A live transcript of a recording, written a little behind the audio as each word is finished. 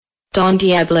Don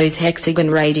Diablo's Hexagon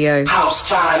Radio. House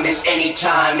time is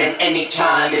anytime and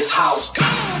anytime is house.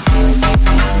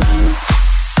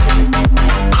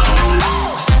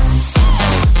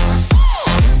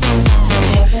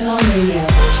 Hexagon Radio.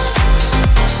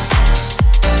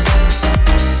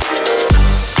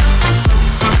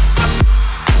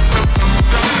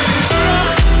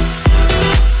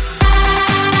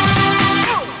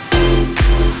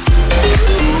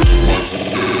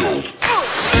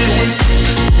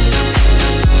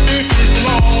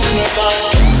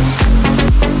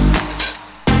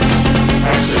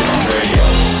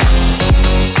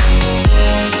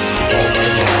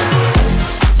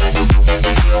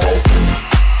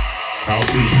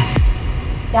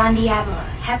 Don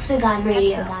Diablo's Hexagon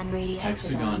Radio.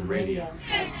 Hexagon Radio.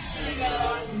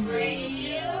 Hexagon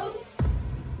Radio.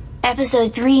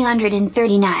 Episode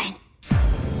 339.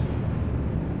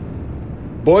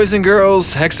 Boys and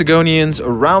girls, Hexagonians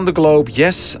around the globe,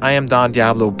 yes, I am Don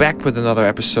Diablo, back with another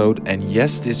episode. And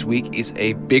yes, this week is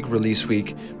a big release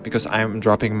week because I am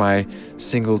dropping my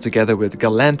single together with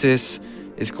Galantis.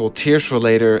 It's called Tears for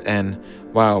Later, and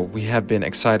wow, we have been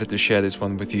excited to share this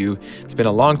one with you. It's been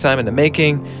a long time in the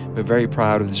making. We're very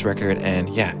proud of this record, and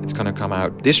yeah, it's gonna come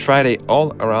out this Friday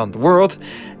all around the world.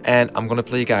 And I'm gonna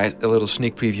play you guys a little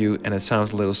sneak preview, and it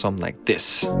sounds a little something like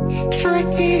this. For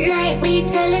tonight, we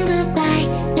telling goodbye.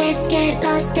 Let's get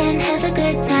lost and have a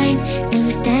good time.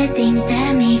 Lose the things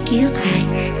that make you cry.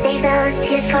 Save those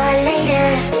tears for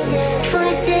later.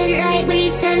 For tonight, we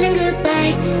telling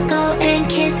goodbye. Go and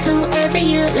kiss whoever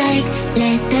you like.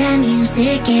 Let the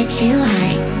music get you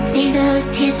high. Save those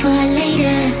tears for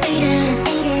later.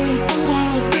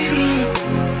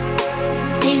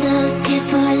 Save those tears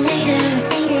for later.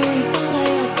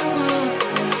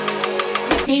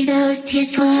 Save those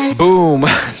tears for. Boom!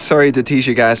 Sorry to tease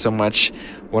you guys so much.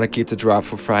 Want to keep the drop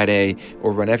for Friday,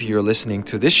 or whenever you're listening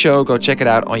to this show, go check it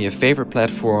out on your favorite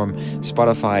platform: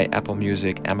 Spotify, Apple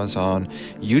Music, Amazon,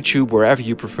 YouTube, wherever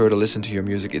you prefer to listen to your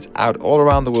music. It's out all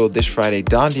around the world this Friday.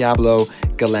 Don Diablo,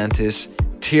 Galantis,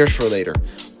 Tears for Later.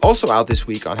 Also out this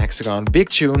week on Hexagon, big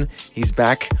tune. He's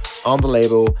back on the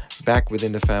label, back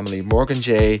within the family. Morgan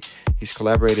J. He's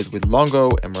collaborated with Longo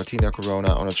and Martina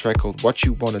Corona on a track called What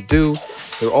You Wanna Do.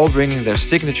 They're all bringing their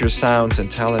signature sounds and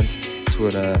talent to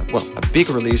a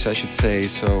big release, I should say.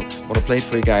 So I want to play it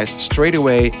for you guys straight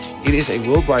away. It is a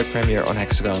worldwide premiere on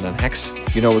Hexagon. And Hex,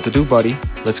 you know what to do, buddy.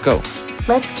 Let's go.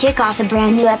 Let's kick off a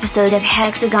brand new episode of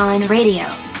Hexagon Radio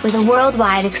with a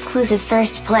worldwide exclusive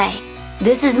first play.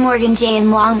 This is Morgan J and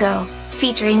Longo,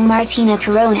 featuring Martina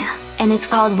Corona, and it's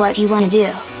called What You Wanna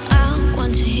Do. I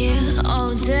want you here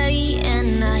all day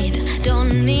and night.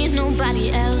 Don't need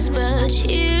nobody else but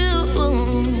you.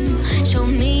 Show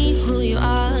me who you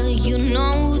are. You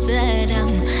know that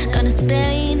I'm gonna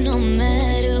stay no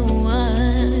matter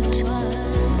what.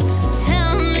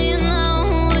 Tell me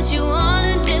now what you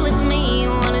wanna do with me.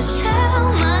 Wanna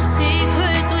share my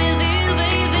secrets with you,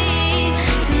 baby.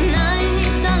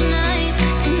 Tonight's our night.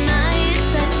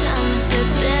 Tonight's our time. I said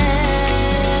that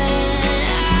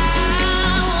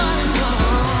I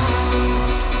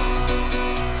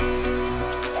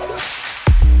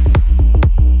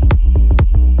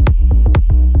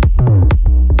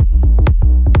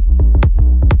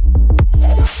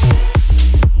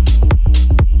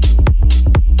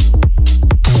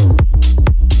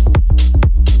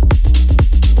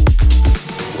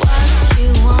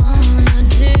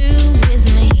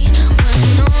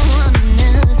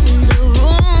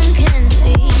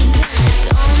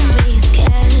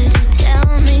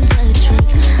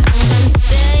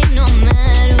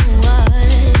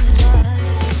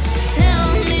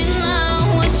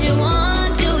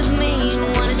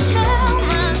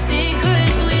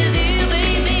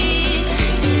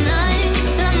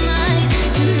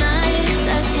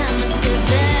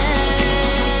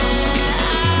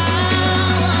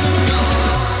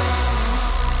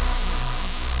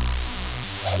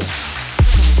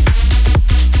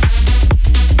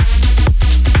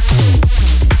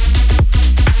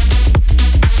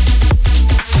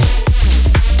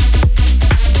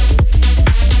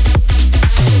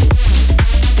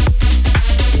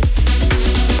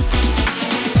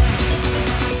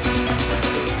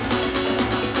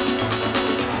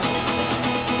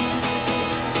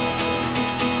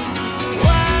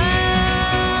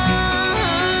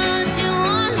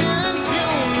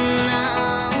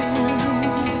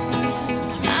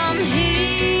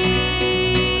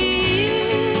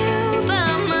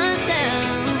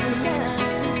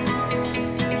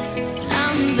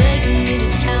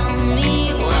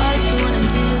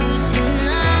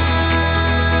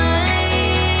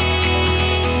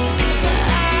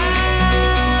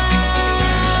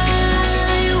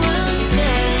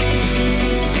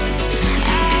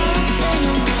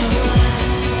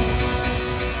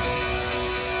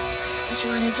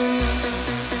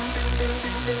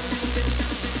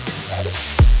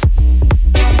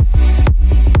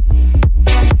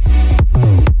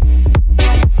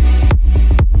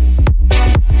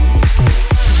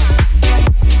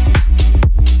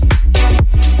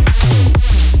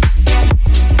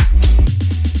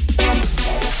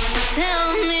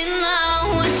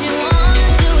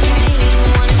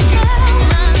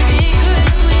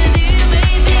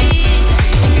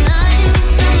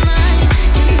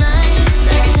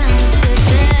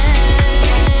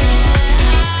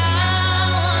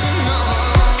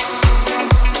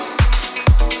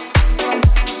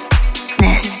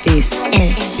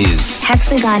is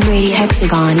Hexagon Radio.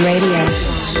 Hexagon Radio.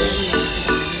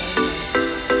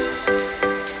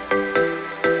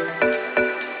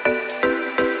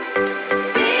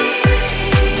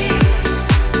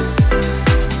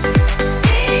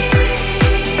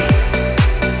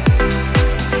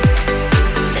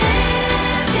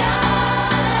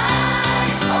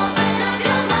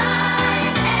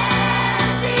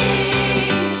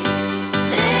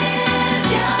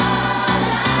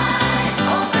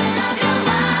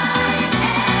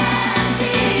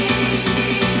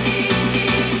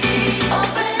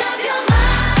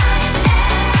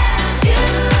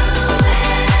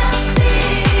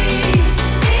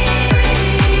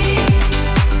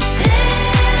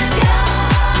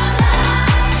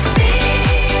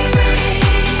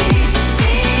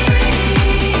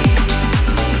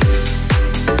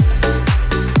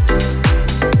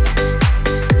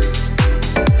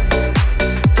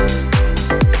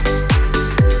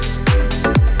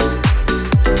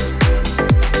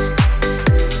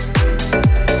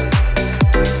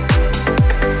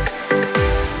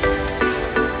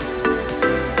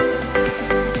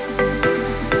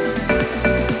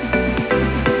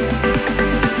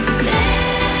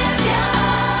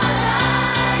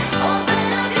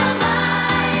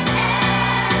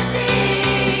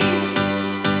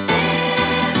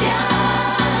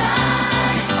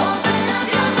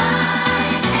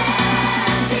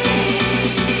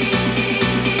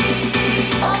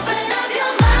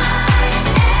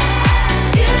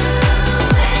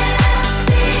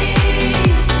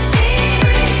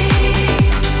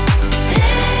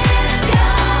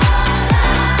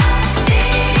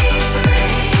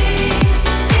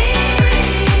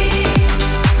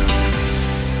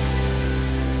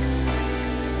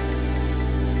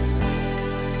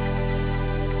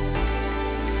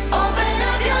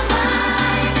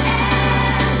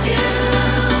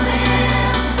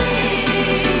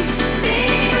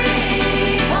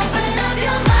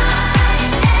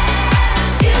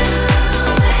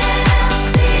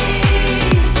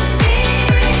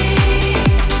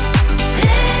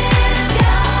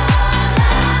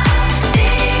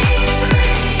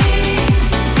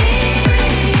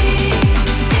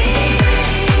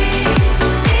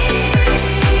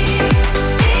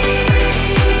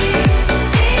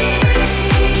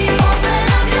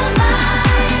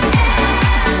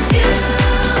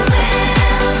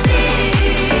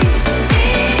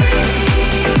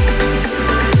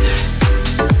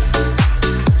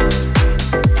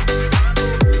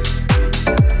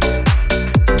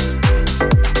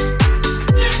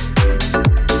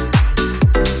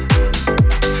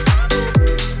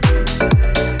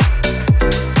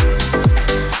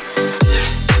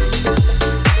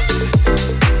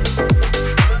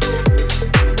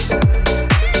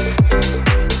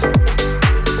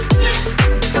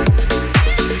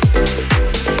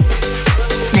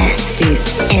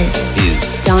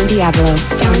 Don Diablo.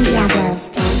 Don Diablo.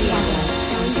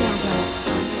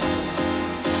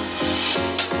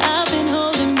 I've been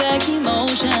holding back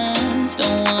emotions,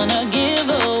 don't wanna give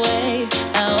away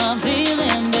how I'm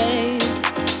feeling, babe.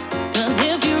 'Cause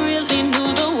if you really knew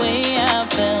the way I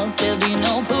felt, there'd be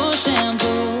no push and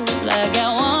pull like I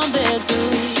wanted to.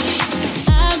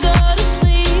 I go to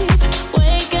sleep,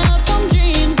 wake up from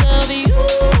dreams of you,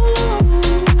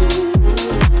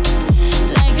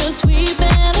 like a sweet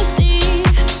melody,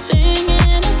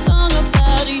 singing a song about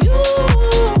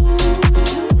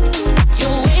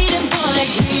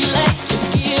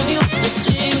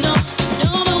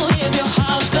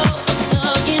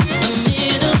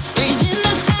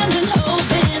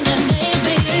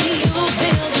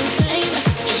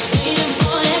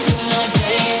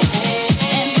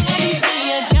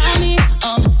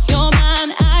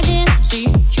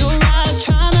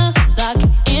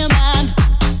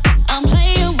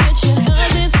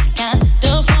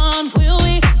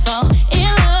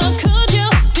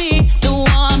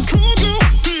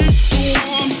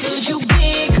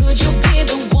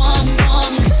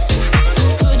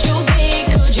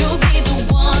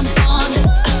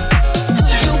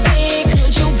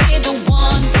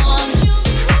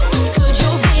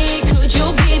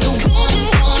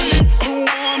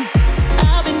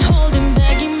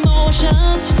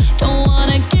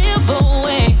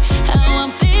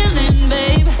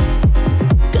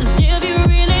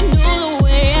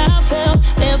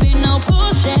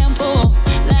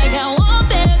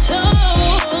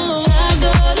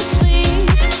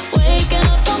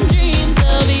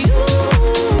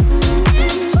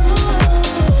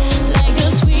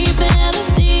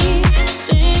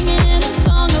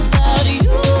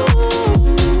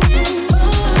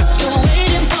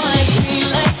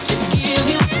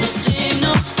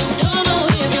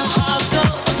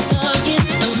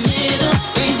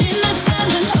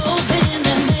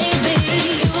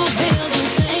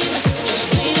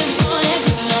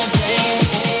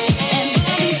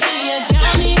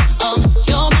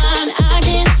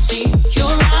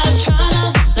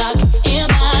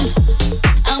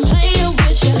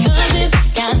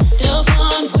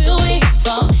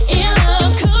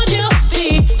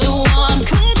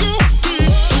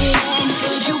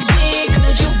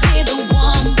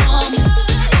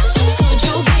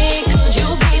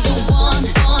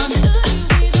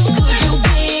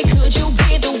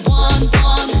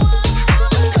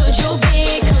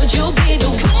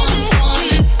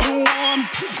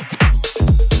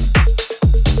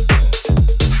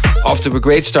to a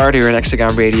great start here at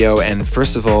Hexagon Radio, and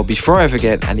first of all, before I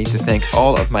forget, I need to thank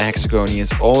all of my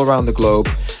Hexagonians all around the globe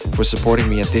for supporting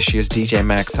me at this year's DJ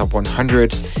Mag Top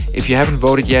 100. If you haven't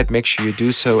voted yet, make sure you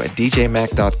do so at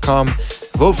djmag.com.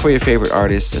 Vote for your favorite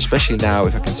artists, especially now,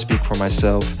 if I can speak for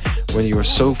myself. When you are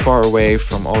so far away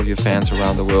from all of your fans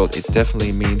around the world, it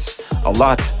definitely means a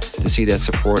lot to see that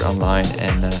support online,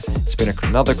 and it's been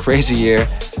another crazy year.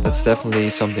 That's definitely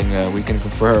something we can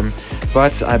confirm.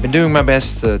 But I've been doing my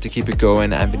best to keep it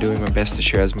going. I've been doing my best to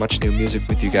share as much new music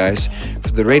with you guys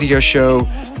through the radio show,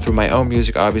 through my own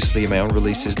music, obviously, my own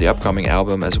releases, the upcoming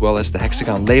album, as well as the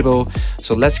Hexagon label.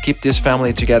 So let's keep this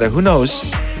family together. Who knows?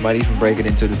 Might even break it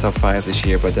into the top 5 this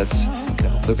year, but that's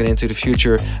looking into the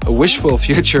future, a wishful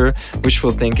future, wishful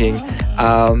thinking.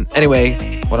 Anyway,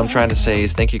 what I'm trying to say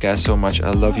is thank you guys so much.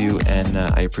 I love you and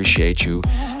I appreciate you.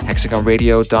 Hexagon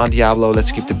Radio, Don Diablo,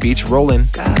 let's keep the beats rolling.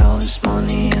 Got all this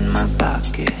money in my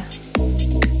pocket,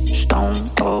 stone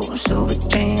cold silver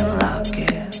chain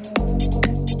locket,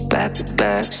 back to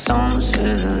back songs for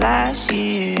the last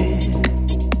year,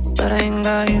 but I ain't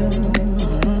got you.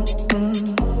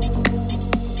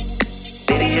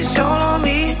 Baby, it's all on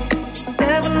me.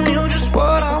 Never knew just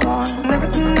what I want, and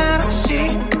everything that I see,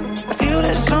 I feel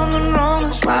there's something wrong.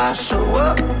 That's why I show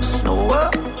up, snow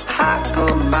up, high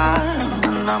goodbye,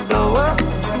 and I blow up,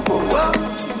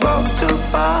 broke to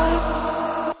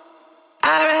buy.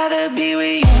 I'd rather be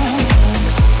with you.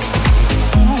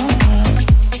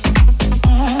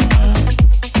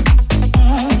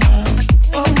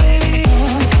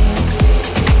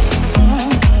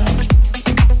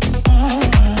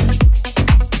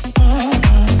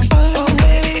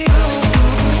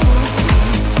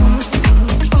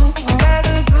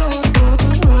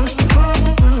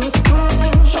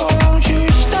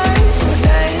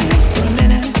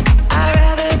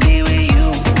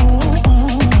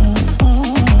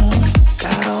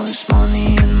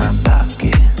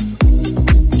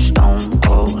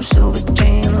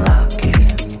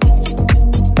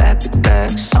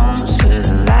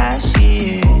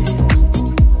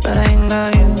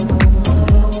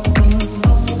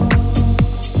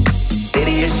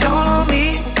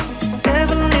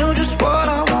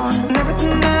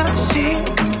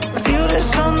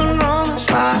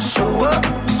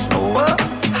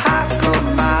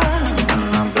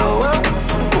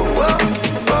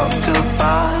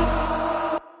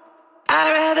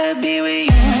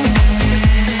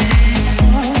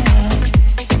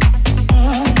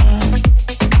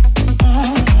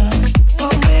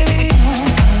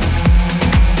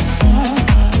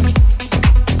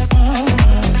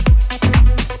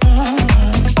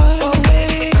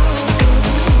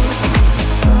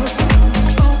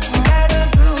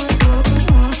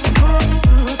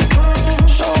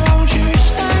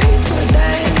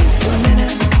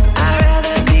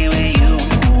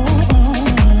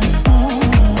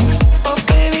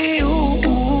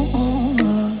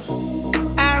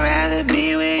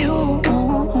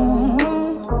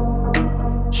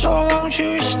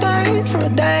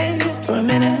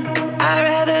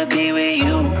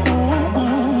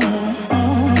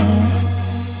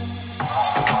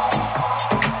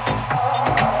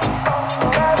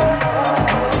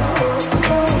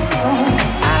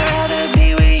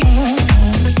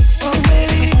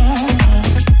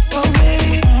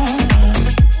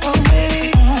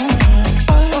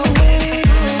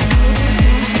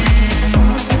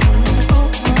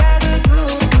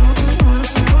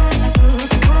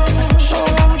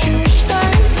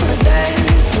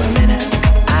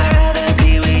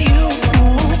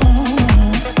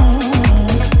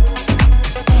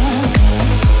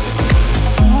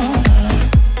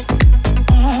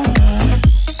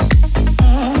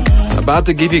 About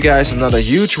to give you guys another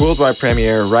huge worldwide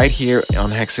premiere right here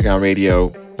on Hexagon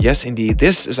Radio. Yes, indeed,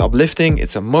 this is uplifting,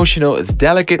 it's emotional, it's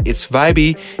delicate, it's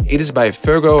vibey. It is by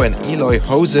Virgo and Eloy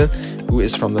Hose, who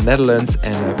is from the Netherlands,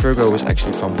 and Virgo is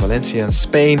actually from Valencia in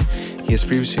Spain. He has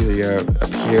previously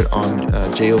appeared on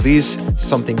JLV's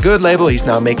Something Good label. He's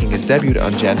now making his debut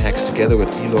on Gen Hex together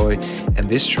with Eloy, and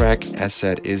this track, as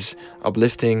said, is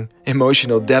uplifting,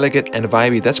 emotional, delicate, and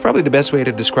vibey. That's probably the best way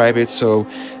to describe it, so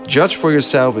judge for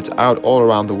yourself. It's out all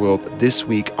around the world this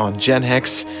week on Gen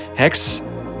Hex. Hex,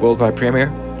 worldwide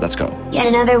premiere. Let's go. Yet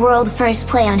another world first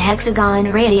play on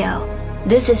Hexagon Radio.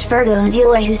 This is Virgo and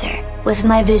Eloy Huse with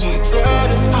My Vision.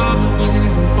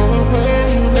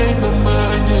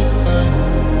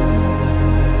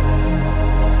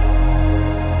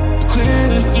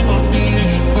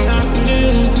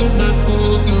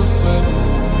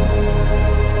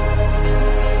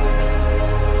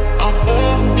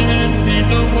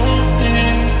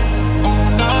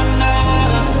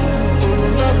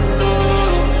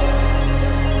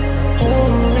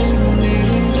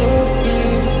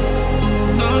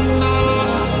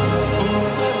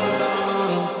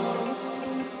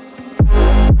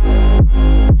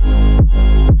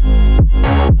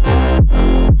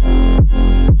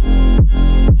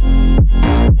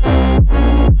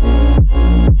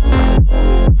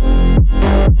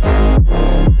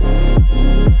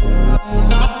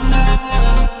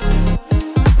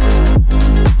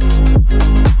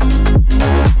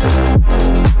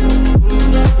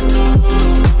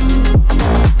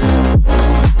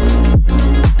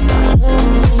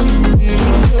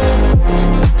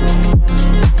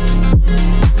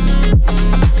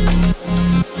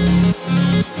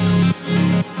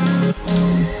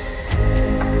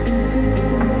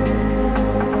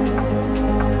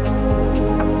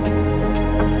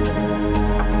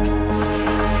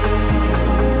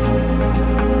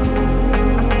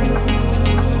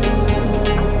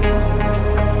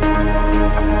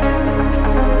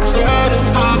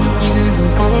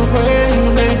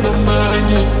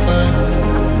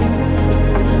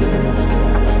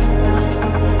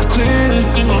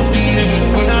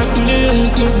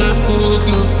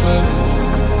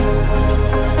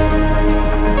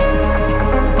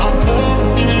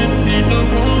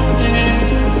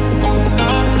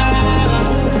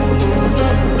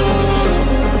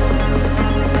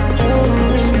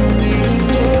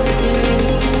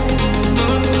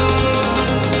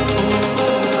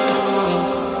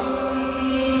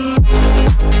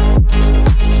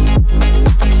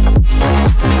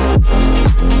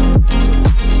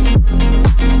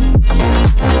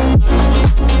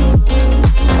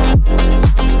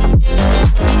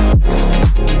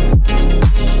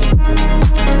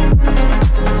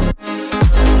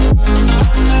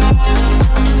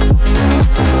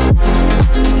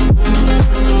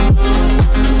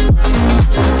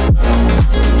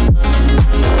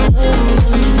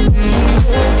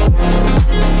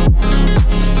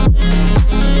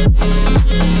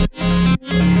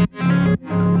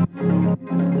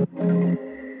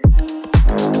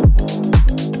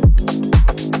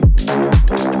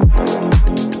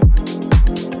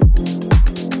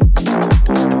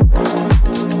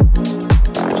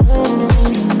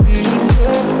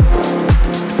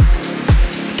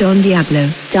 Don Diablo.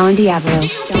 Don Diablo. Don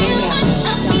Diablo.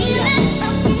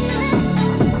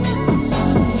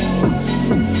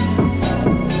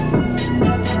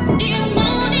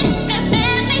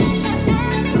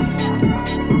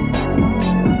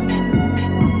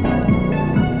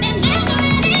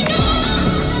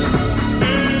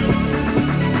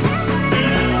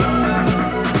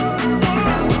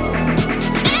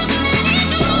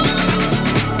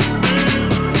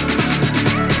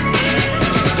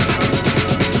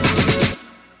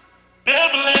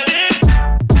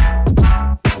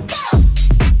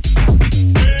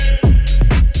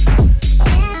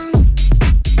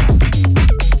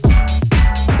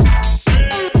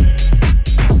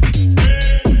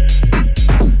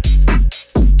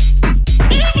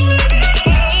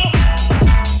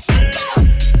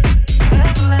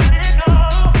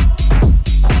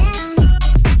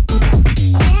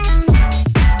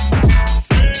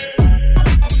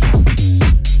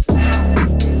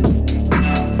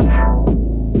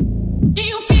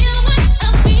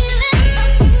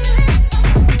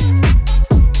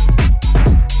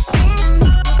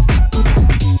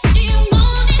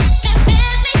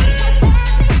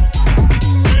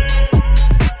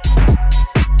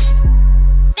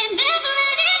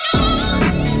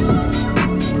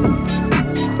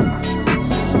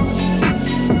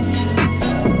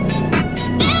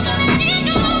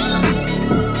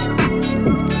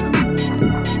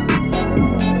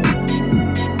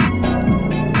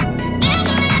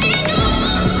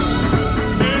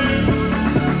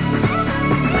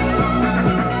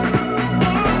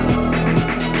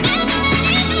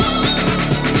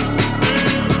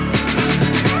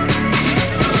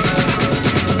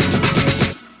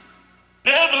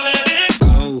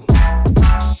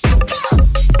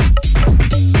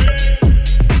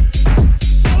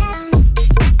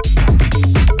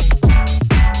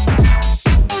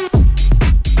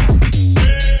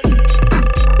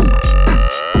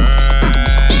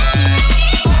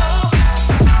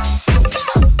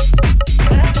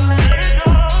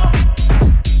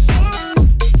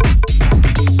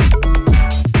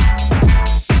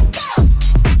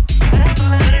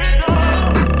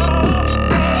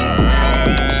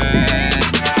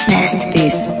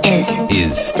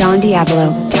 Is Don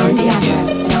Diablo. Don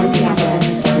Diablo. Don Diablo.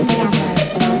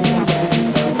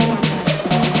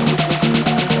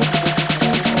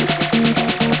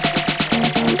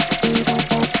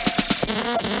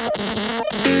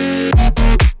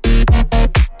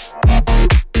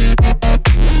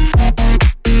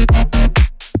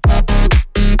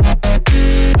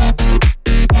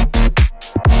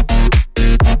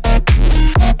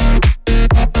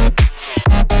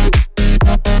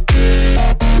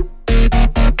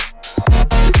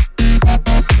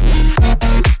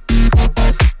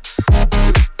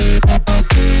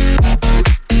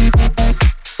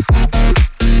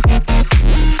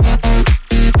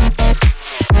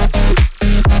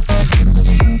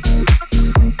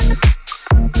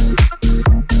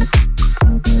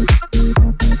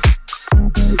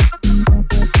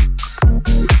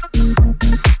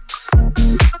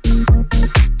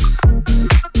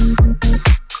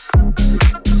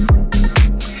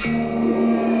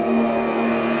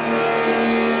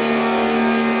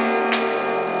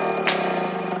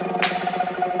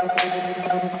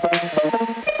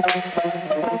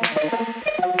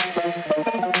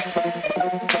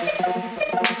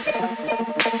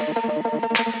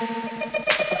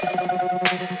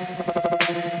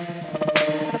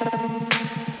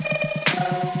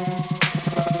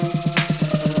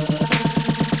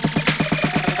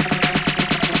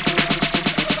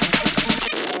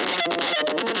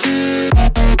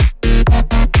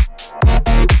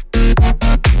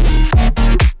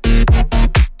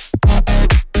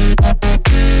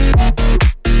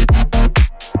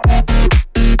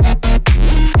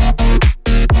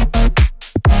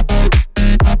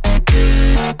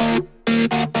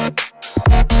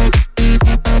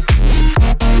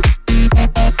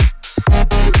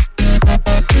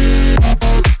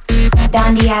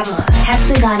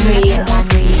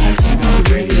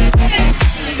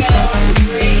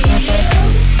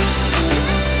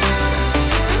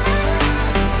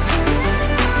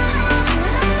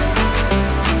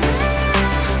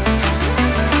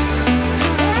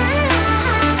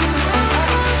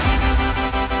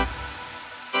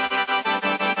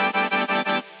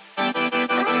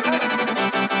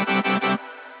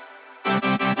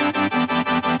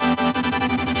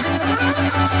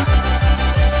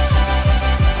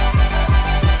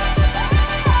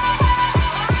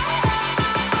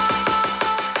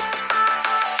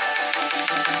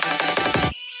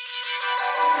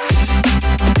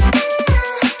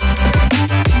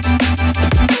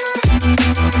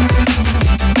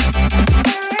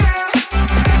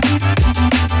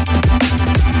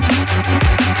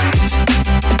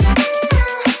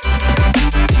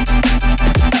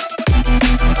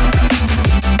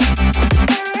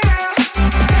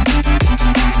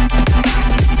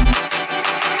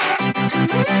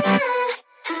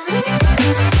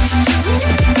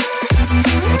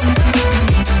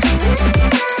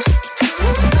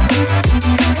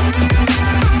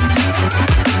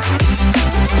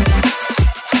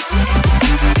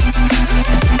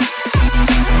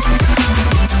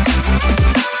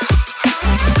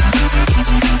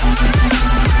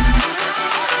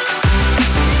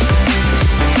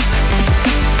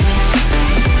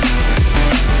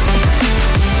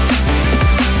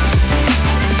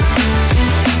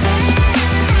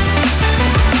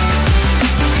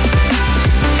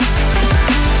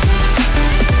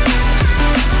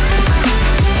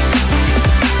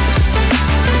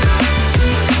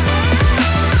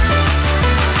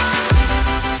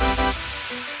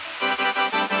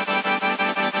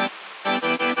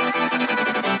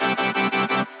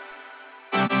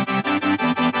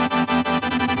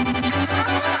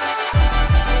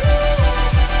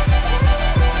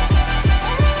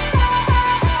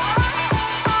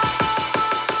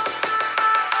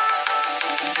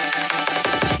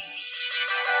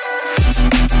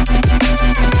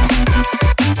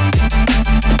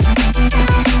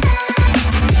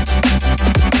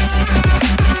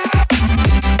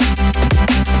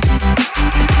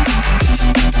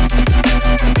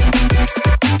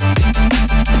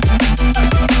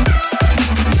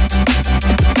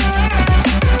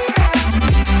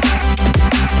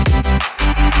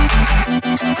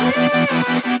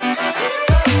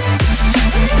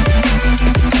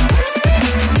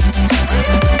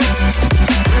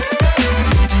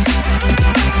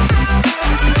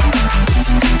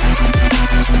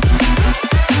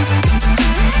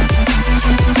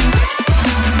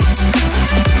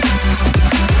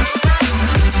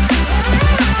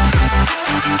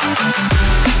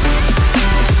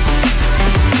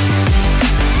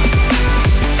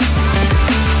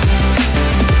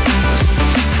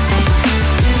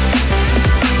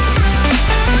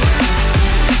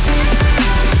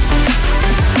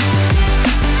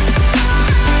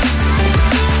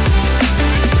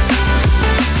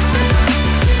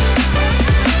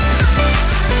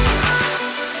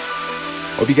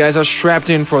 Hope you guys are strapped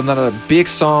in for another big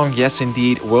song. Yes,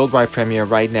 indeed, worldwide premiere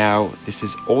right now. This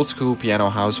is old school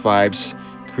piano house vibes,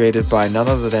 created by none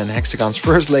other than Hexagon's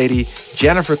first lady,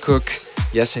 Jennifer Cook.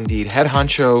 Yes, indeed, head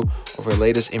honcho of her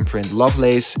latest imprint,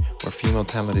 Lovelace, where female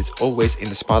talent is always in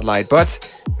the spotlight,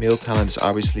 but male talent is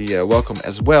obviously welcome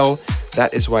as well.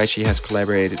 That is why she has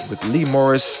collaborated with Lee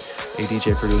Morris, a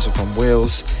DJ producer from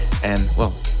Wales, and,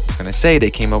 well, I'm gonna say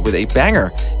they came up with a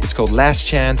banger. It's called Last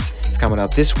Chance. It's coming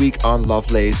out this week on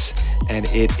Lovelace, and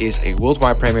it is a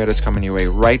worldwide premiere that's coming your way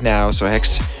right now. So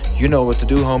Hex, you know what to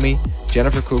do, homie.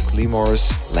 Jennifer Cook, Lee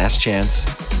Morris, Last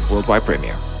Chance, worldwide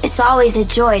premiere. It's always a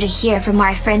joy to hear from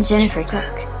our friend Jennifer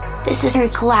Cook. This is her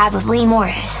collab with Lee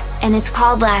Morris, and it's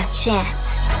called Last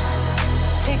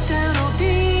Chance. Take down all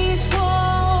these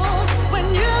walls.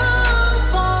 When you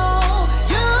fall,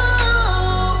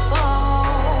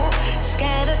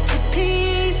 scattered to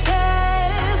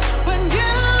pieces. When you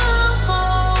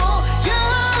fall,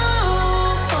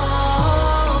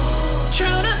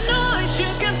 through the noise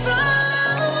you can follow.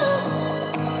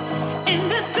 In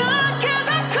the dark as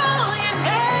I call your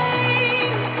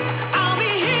name, I'll be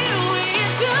here when you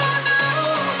don't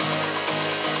know.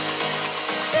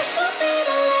 This will be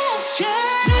the last chance.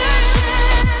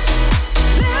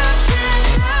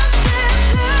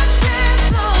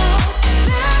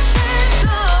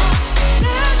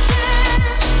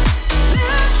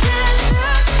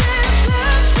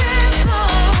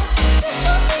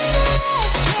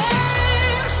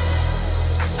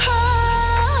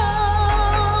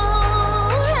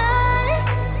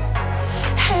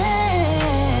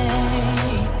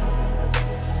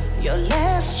 Your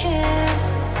last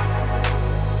chance.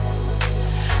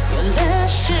 Your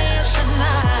last chance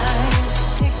tonight.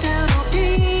 Take down all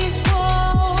these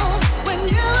walls. When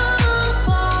you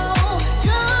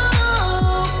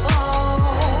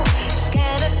fall,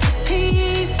 scattered to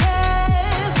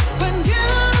pieces. When you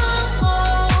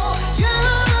fall,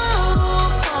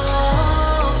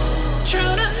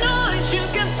 through the noise you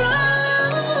can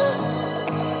follow.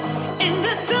 In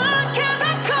the dark as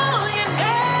I call your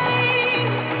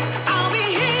name, I'll be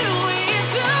here when you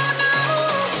don't know.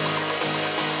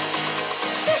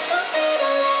 This will be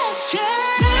the last chance.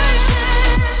 Last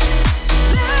chance,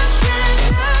 last chance,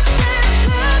 last chance,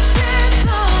 last chance,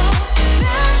 oh.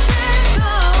 Last chance,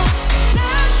 oh.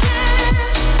 Last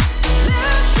chance,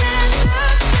 last chance,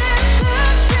 last chance,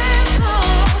 last chance,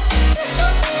 oh. This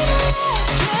will be the last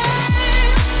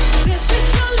chance. This is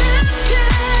your last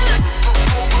chance.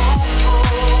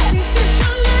 This is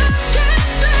your last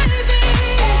chance,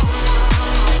 baby.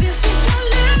 This is your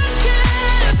last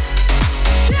chance.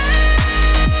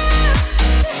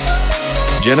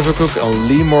 Jennifer Cook and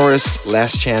Lee Morris,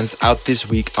 Last Chance, out this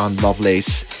week on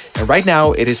Lovelace. And right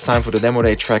now, it is time for the Demo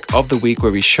Day track of the week,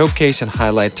 where we showcase and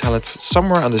highlight talent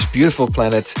somewhere on this beautiful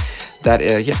planet that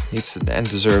needs and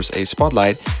deserves a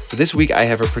spotlight. For this week, I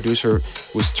have a producer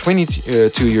who's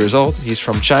 22 years old. He's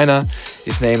from China.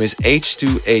 His name is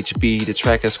H2HB. The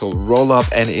track is called Roll Up,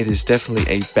 and it is definitely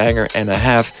a banger and a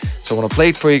half. So I want to play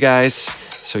it for you guys,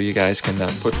 so you guys can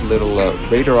put a little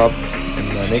radar up,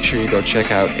 and make sure you go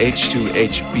check out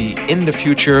H2HB in the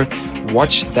future.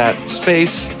 Watch that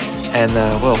space. And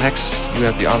well, Hex, you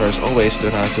have the honor as always to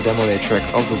announce the Demo Day track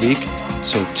of the week.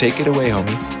 So take it away,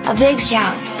 homie. A big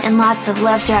shout and lots of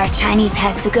love to our Chinese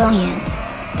Hexagonians.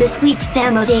 This week's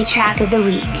Demo Day track of the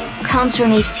week comes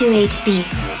from H2HB.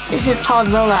 This is called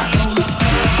Roll Up.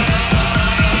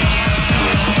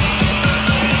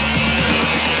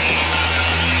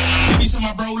 Maybe some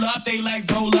I roll up, they like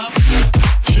roll up.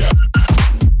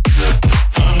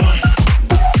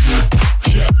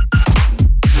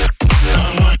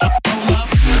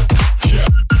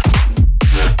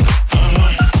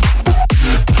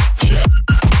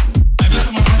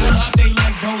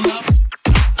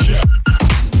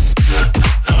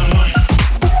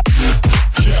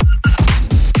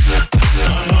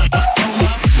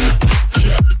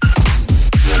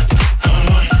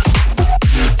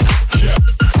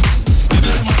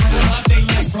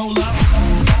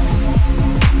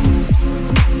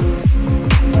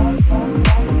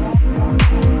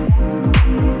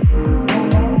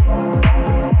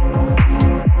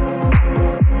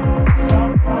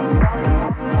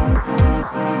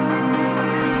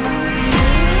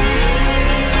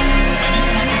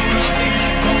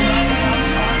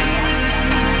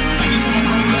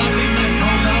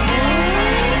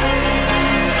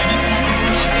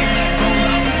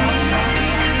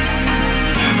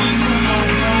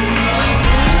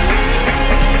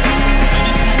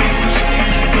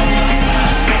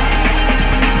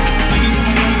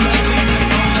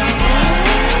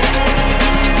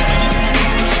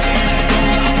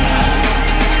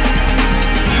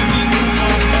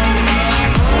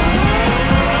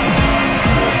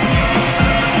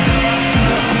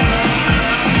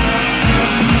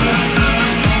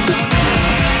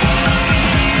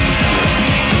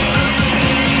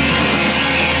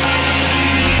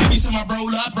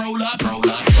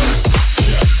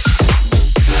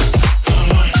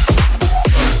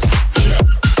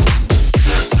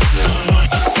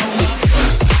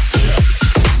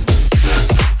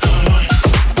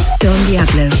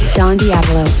 Diablo. Don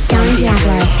Diablo. Don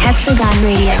Diablo. Hexagon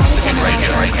Radio.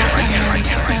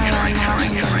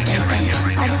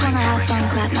 I just wanna have fun,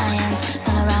 clap my hands,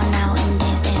 run around now and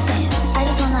dance, dance, dance. I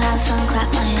just wanna have fun,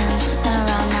 clap my hands, run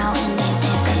around now and dance,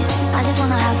 dance, dance. I just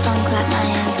wanna have fun, clap my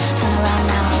hands, turn around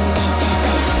now and dance, dance,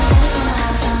 dance. I just wanna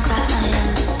have fun, clap my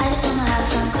hands. I just wanna have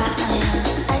fun, clap my hands.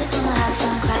 I just wanna have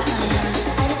fun, clap my hands.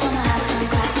 I just wanna have fun,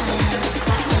 clap my hands,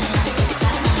 clap my hands,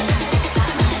 clap my hands, clap my hands, clap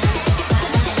my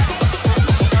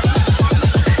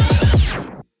hands.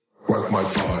 Work my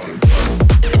body.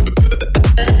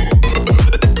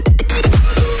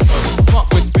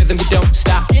 Rhythm, you don't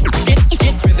stop. Get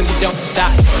rhythm, you don't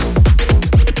stop.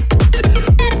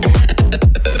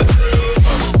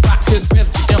 Rock to the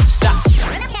rhythm, you don't stop.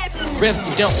 Rhythm,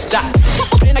 you don't stop.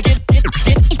 Then I get,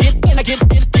 and I get.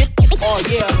 Oh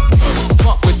yeah.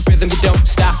 Funk with rhythm, you don't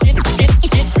stop. Get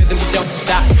rhythm, you don't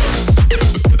stop.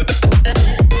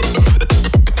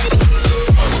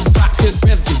 Rock to the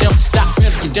rhythm, you don't stop.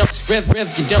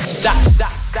 Rhythm, you don't stop.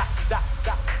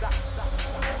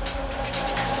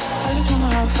 I just wanna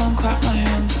have fun, clap my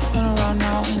hands, run around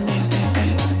now and dance, dance,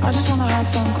 dance. I just wanna have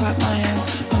fun, clap my hands,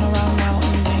 run around now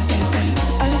and dance, dance,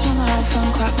 dance. I just wanna have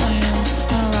fun, clap my hands,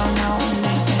 run around now and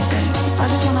dance, dance, dance. I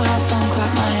just wanna have fun,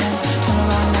 clap my hands, turn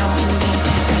around now and dance,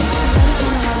 dance, dance. I just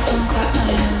wanna have fun, clap my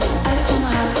hands. I just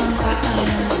wanna have fun, clap my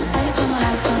hands. I just wanna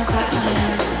have fun, clap my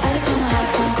hands. I just wanna have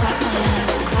fun, clap my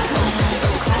hands, clap my hands,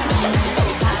 clap my hands,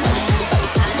 clap my hands, clap my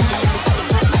hands, clap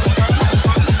my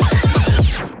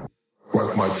hands.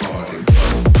 Work my body.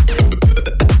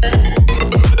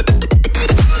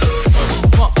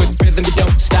 Funk with rhythm, you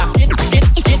don't stop. Get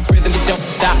rhythm, you don't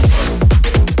stop.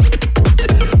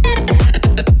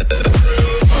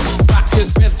 Rock to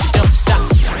the rhythm, you don't stop.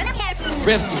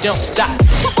 Rhythm, you don't stop.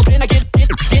 Then I get,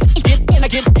 and I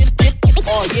get.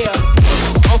 Oh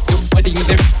yeah. Off the what do you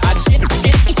there? I just get.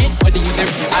 What do you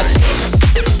there? I just.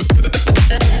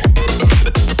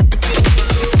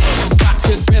 Rock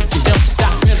to the rhythm, you don't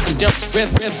stop.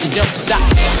 Rhythm, you don't stop.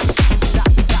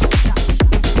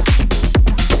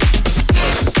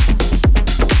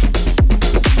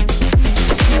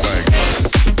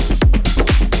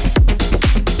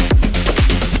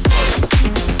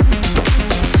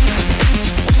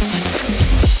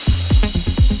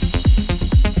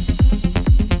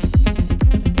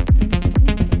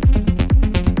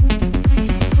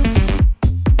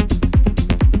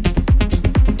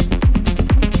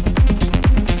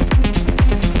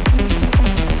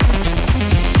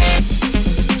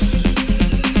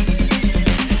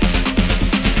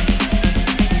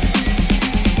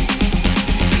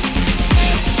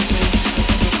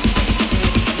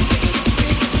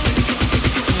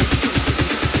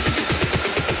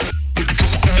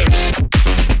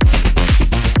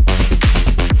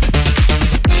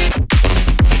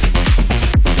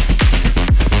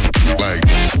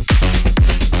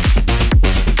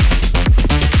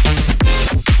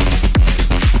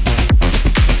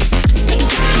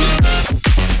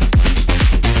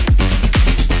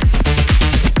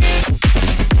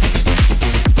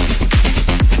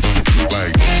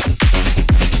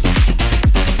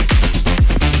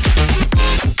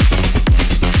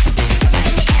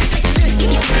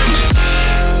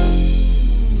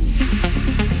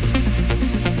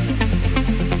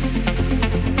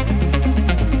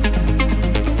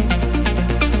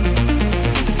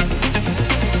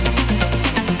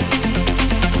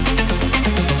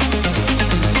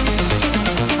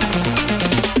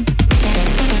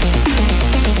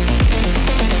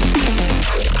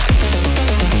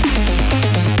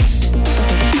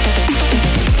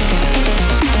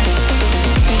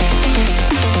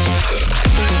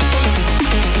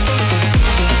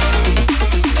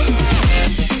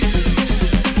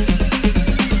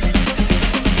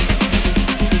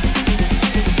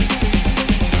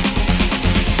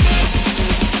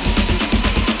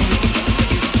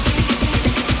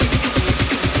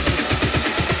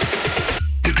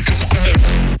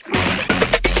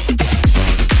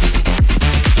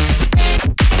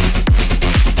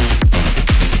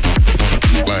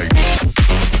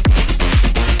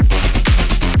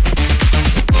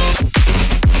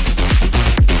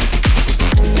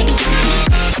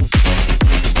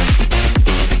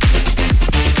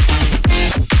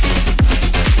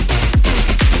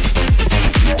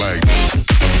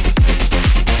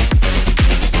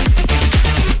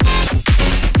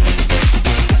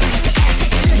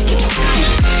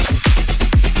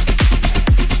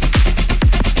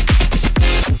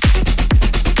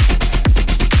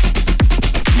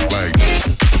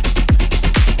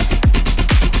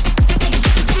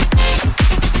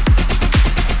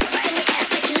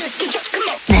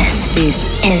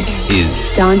 This is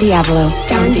Don Diablo.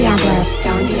 Don Diablo.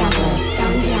 Don Diablo.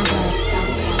 Don Diablo.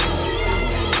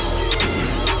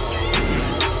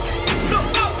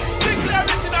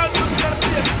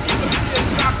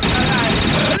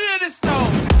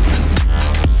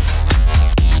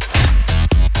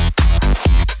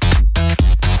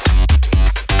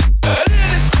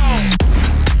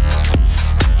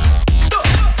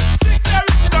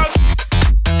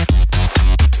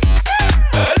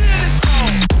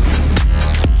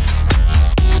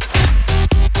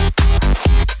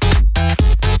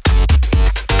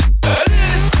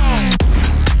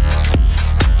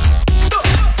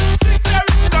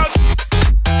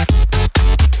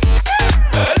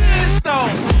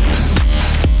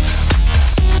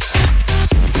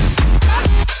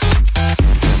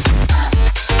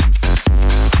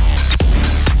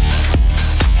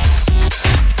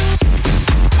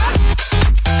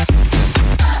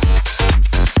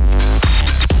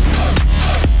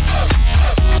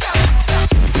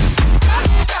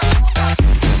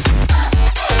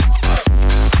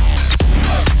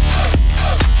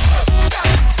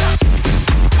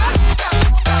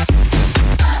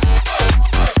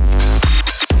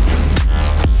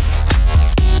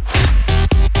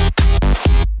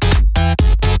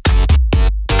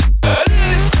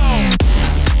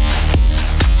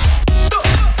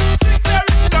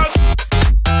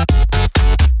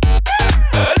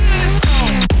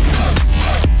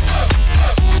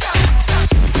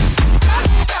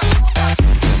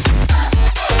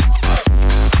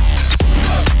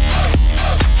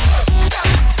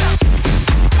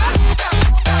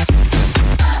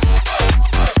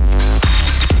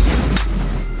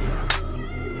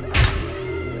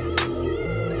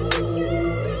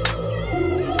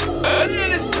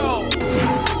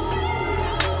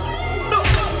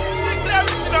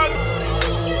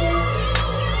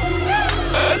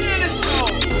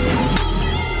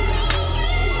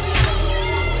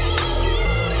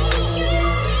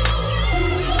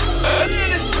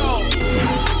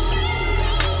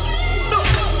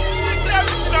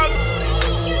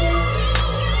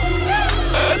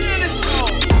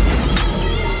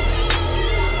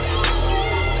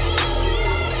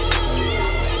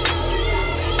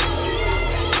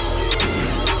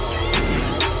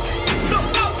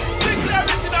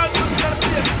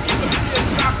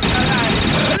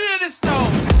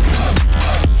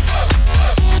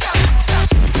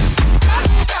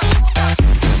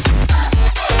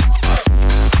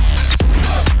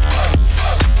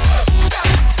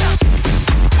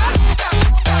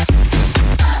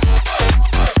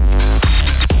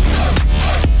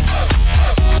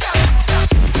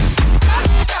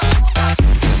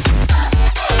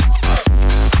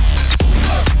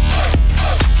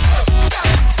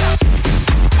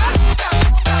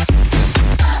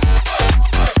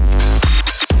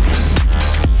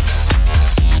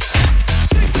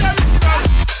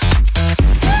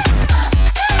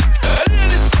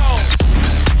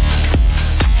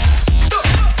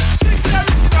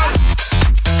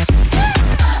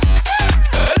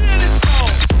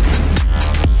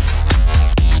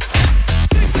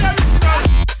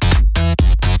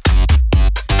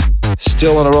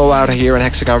 Still on a roll out here on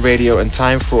Hexagon Radio, and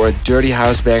time for a dirty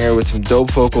house banger with some dope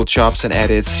vocal chops and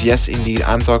edits. Yes, indeed,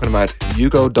 I'm talking about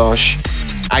Hugo Dosh.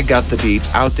 I Got the Beat,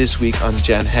 out this week on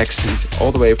Gen Hex. He's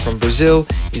all the way from Brazil.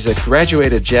 He's a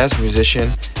graduated jazz musician,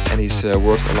 and he's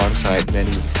worked alongside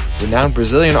many renowned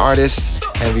Brazilian artists,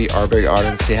 and we are very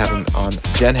honored to have him on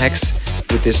Gen Hex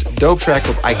with this dope track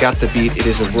of I Got the Beat. It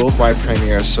is a worldwide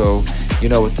premiere, so you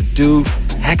know what to do.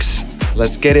 Hex,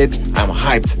 let's get it. I'm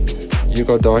hyped.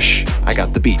 Hugo Dosh, I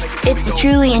Got the Beat. It's a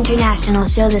truly international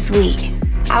show this week.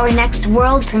 Our next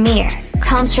world premiere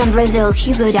comes from Brazil's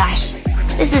Hugo Dosh.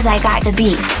 This is I Got the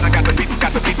Beat. I got the beat,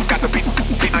 got the beat, got the beat.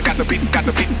 I got the beat, got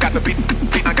the beat, got the beat.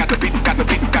 I got the beat, got the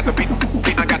beat, got the beat.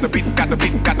 I got the beat, got the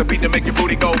beat, got the beat to make your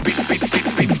booty go beat, beat, beat,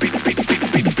 beat, beat, beat, beat,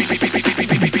 beat, beat, beat,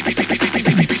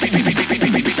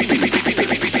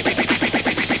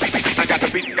 I got the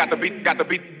beat, got the beat, got the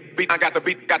beat. I got the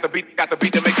beat, got the beat, got the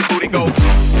beat to make your booty go.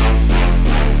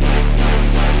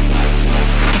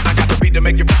 To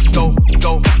make you go,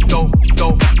 go, go,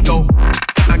 go, go.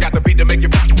 I got the beat to make you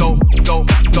go, go,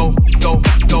 go, go,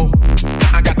 go.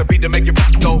 I got the beat to make you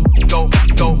go, go,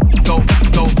 go, go,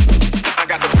 go. I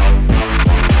got the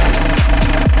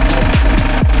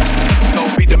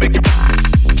beat to make you.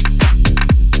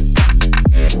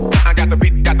 I got the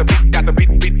beat, got the beat, got the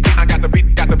beat, beat, beat. I got the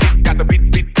beat, got the beat, got the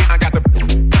beat, beat, beat. I got the.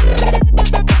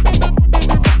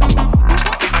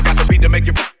 I got the.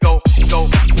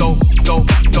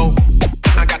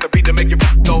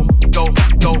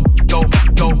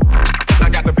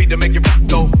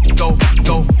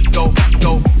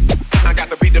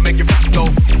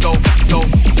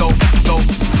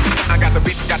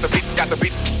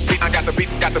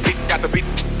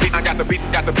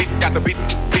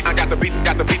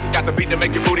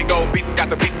 booty go. Beat, got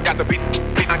the beat, got the beat.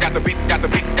 Beat, I got the beat, got the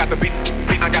beat, got the beat.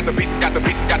 Beat, I got the beat, got the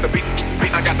beat, got the beat.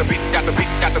 Beat, I got the beat, got the beat,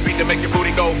 got the beat to make your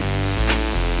booty go.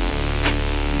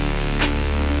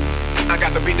 I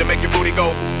got the beat to make your booty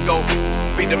go, go.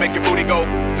 Beat to make your booty go,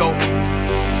 go.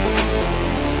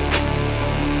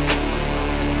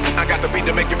 I got the beat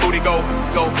to make your booty go,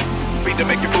 go. Beat to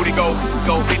make your booty go,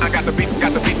 go. Beat, I got the beat,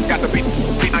 got the beat, got the beat.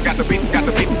 Beat, I got the beat, got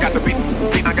the beat, got the beat.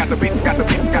 Beat, I got the beat, got the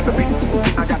beat, got the beat.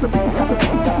 Beat, I got the beat, got the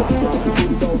beat, got the beat.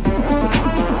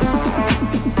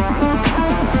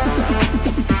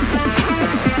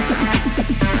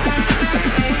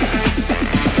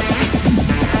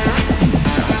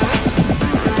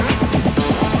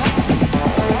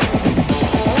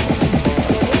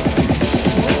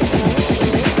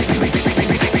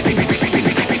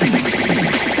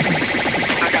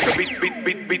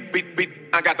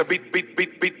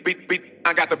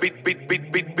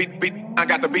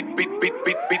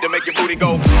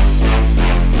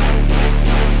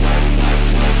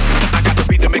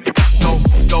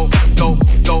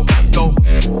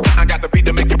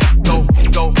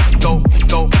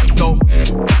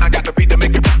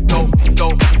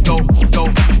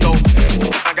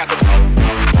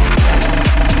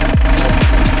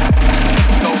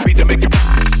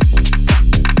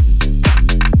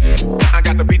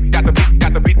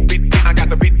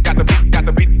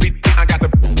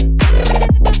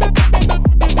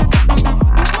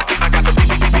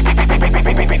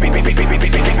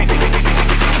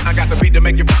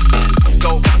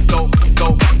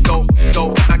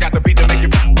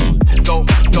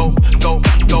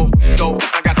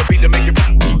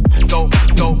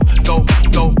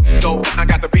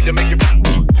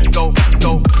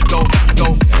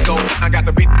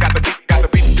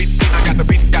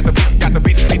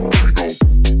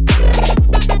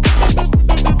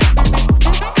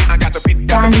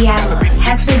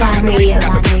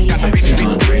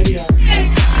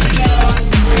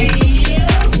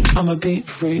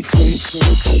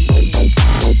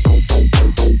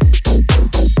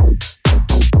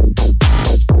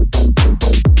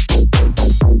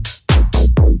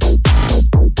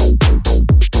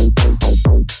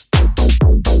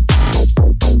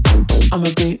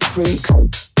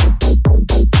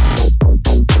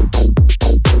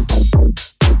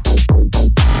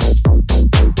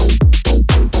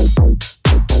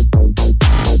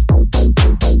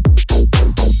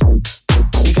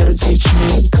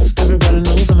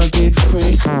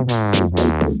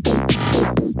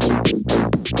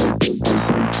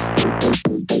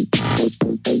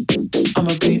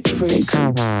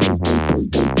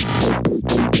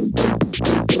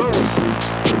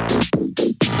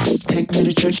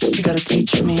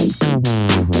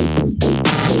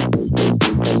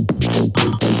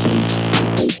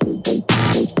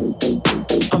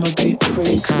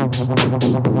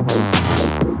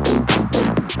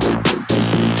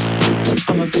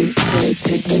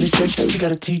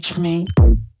 Teach me.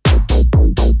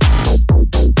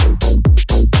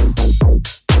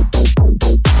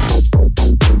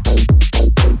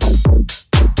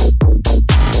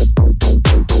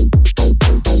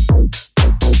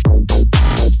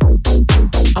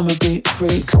 I'm a beat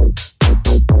freak.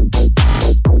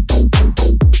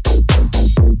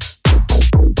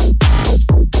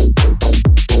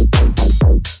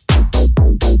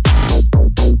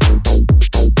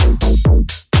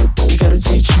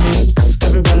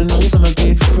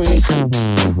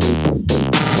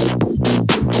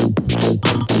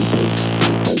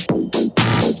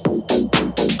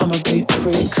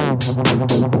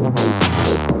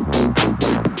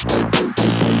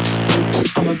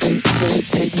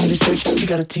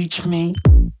 Teach me.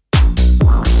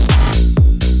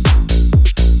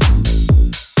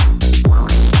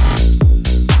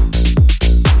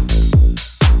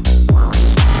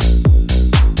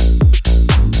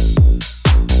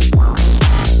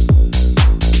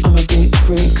 I'm a beat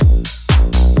freak.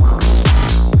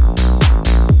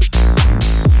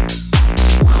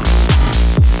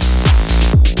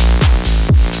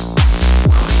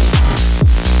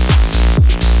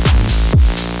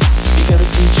 You gotta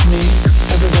teach me, 'cause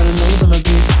everybody knows I'm a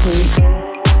beat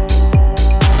freak.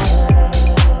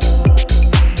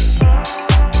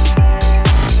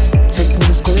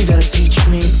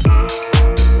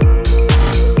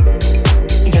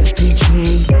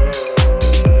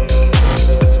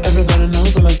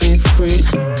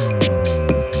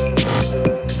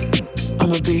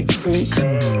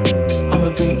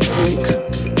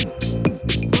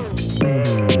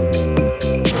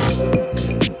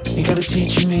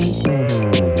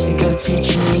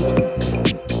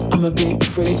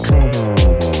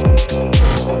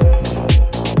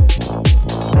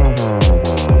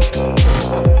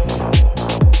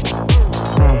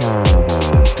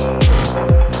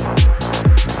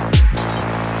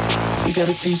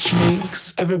 gotta teach me,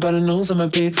 'cause everybody knows I'm a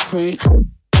big freak.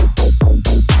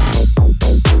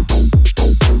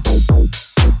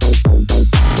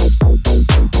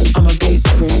 I'm a big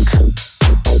freak.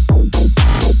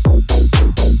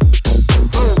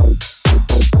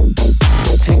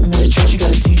 Take me to church, you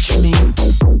gotta teach me.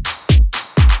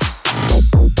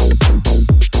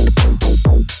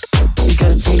 You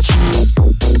gotta teach me.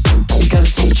 You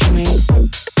gotta teach me.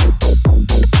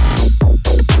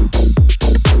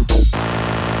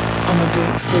 I'm a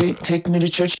big freak. Take me to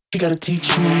church, you gotta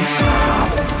teach me.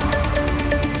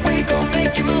 We gon'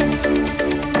 make you move.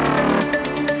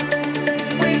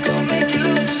 We gon' make you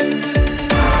loose.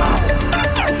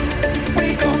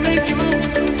 We gon' make you move.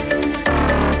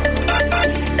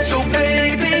 So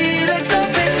baby, let's up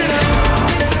it tonight.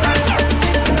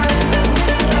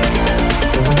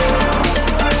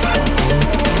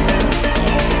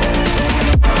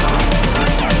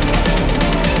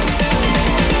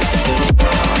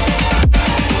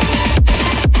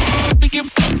 We get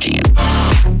funky.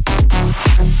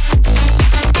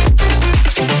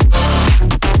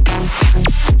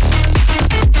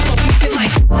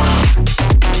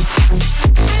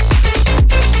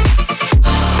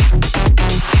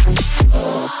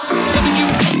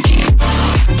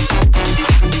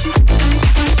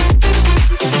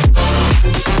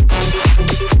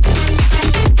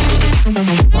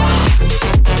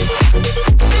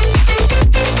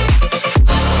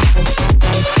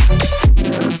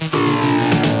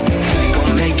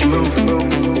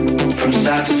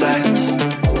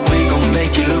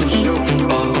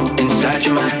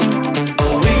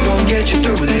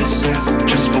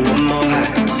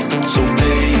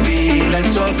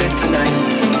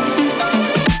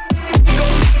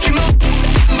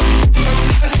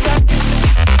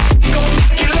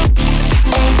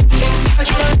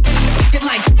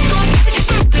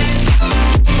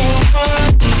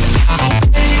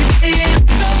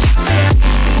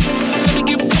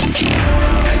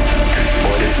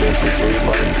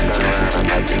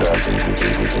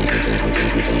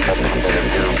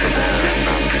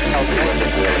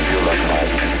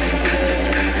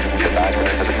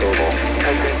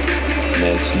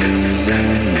 Let's lose our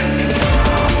mind.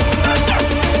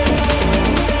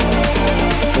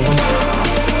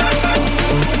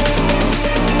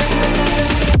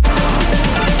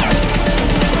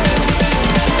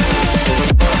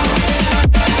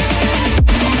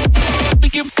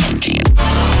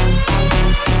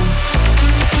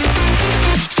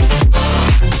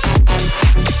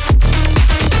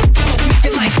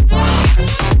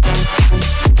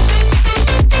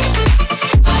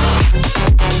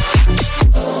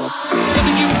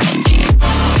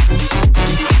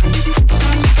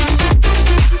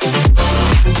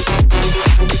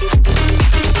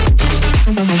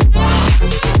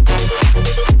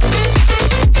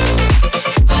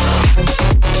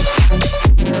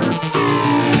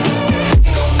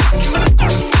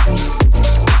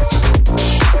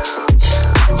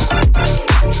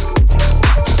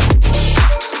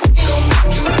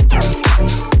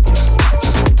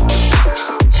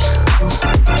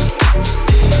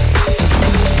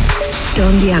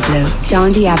 Don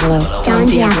Diablo,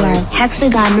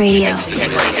 Hexagon Radio.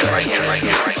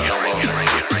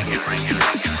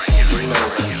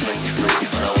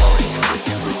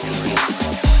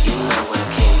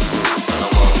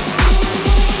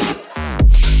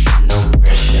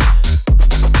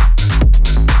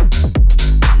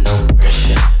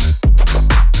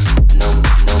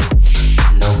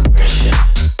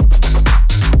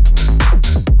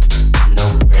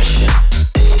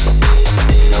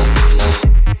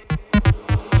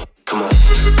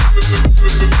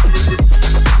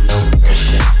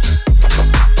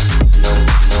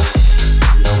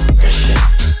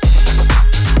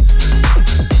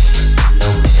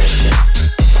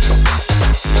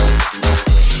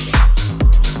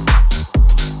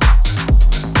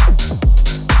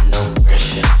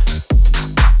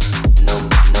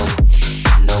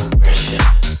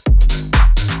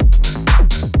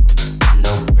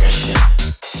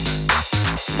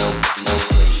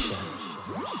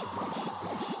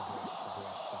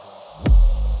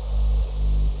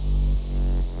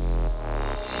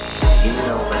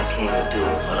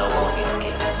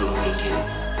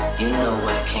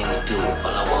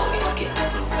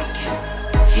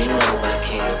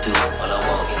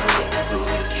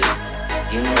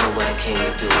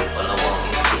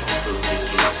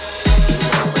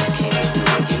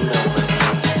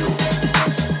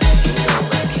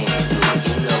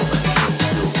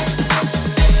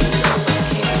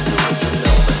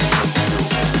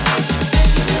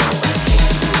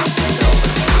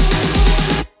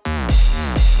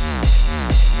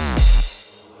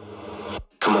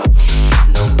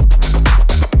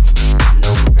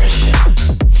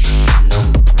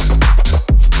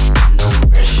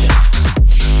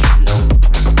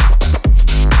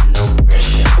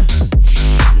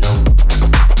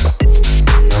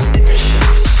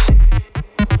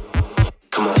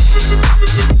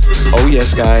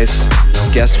 Hex, guys.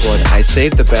 Guess what? I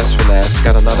saved the best for last.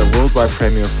 Got another worldwide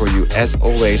premiere for you, as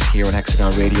always, here on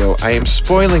Hexagon Radio. I am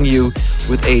spoiling you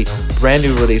with a brand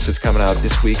new release that's coming out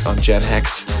this week on Gen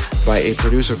Hex by a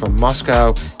producer from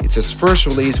Moscow. It's his first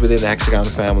release within the Hexagon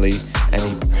family, and he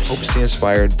hopes to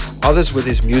inspire others with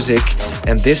his music.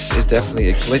 And this is definitely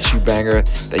a glitchy banger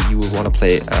that you would want to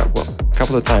play a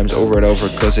couple of times over and over,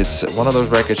 because it's one of those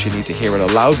records you need to hear at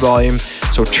a loud volume.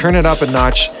 So turn it up a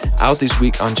notch. Out this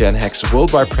week on Gen Hex,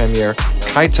 worldwide premiere.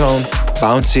 Kaitone,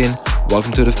 Bouncing.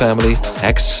 Welcome to the family.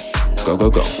 Hex, go, go,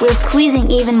 go. We're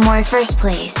squeezing even more first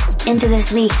place into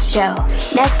this week's show.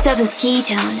 Next up is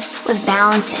Kaitone with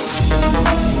Bouncing.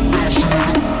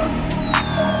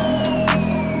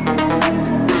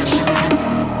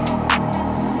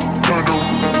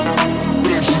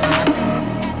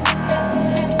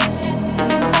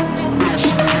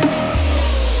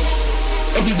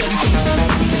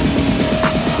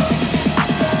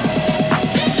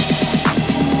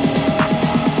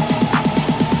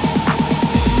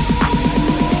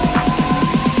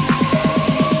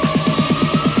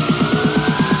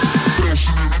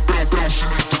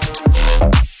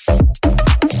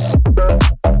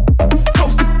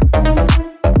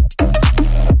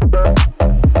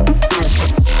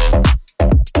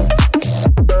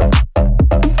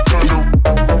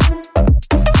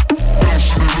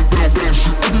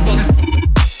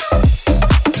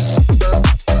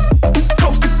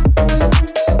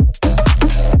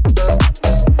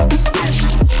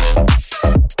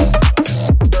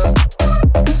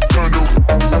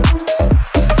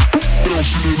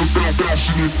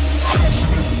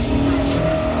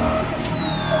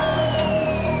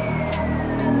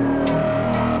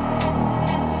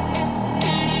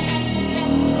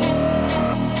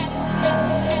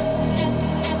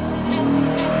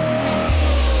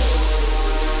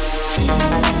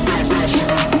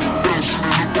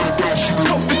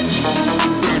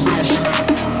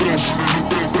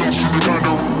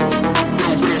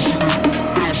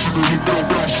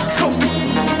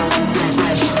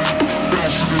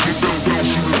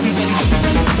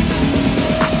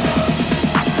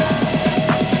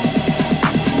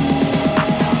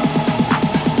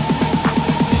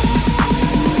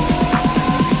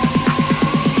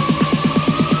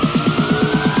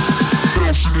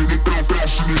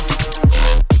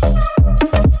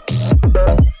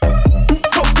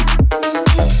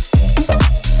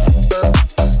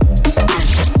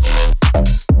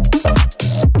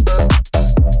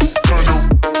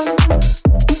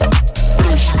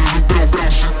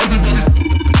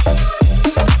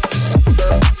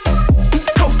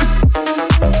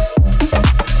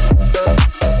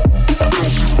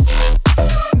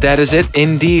 That is it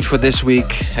indeed for this week,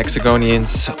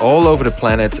 Hexagonians all over the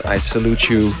planet. I salute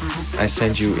you. I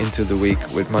send you into the week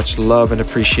with much love and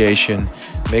appreciation.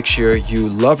 Make sure you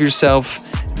love yourself.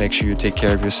 Make sure you take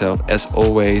care of yourself. As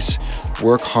always,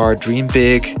 work hard, dream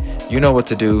big. You know what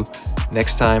to do.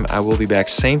 Next time I will be back,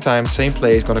 same time, same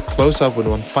place. Gonna close up with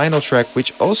one final track,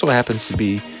 which also happens to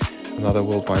be another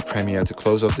worldwide premiere to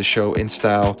close off the show in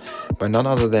style by none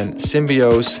other than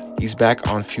Symbiose. He's back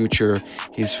on Future.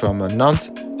 He's from Nantes,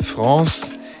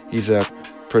 France. He's a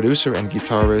producer and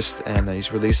guitarist, and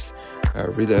he's released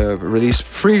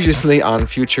previously on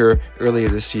Future earlier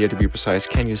this year, to be precise.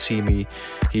 Can You See Me?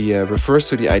 He refers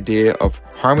to the idea of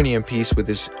harmony and peace with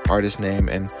his artist name,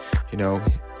 and you know,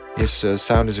 his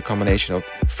sound is a combination of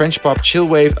French pop, chill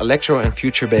wave, electro, and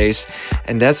future bass,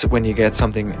 and that's when you get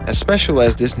something as special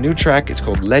as this new track. It's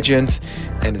called Legend,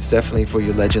 and it's definitely for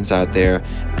you legends out there.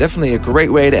 Definitely a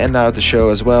great way to end out the show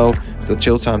as well. It's the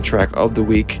Chill Time track of the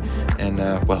week, and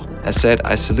well, as said,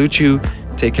 I salute you.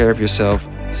 Take care of yourself.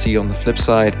 See you on the flip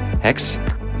side. Hex,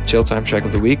 Chill Time track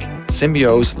of the week,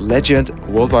 Symbiose, Legend,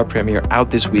 worldwide premiere out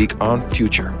this week on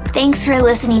Future. Thanks for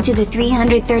listening to the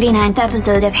 339th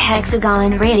episode of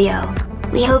Hexagon Radio.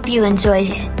 We hope you enjoyed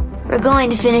it. We're going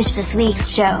to finish this week's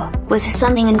show with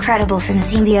something incredible from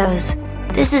Symbiose.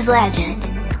 This is Legend.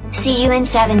 See you in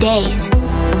 7 days.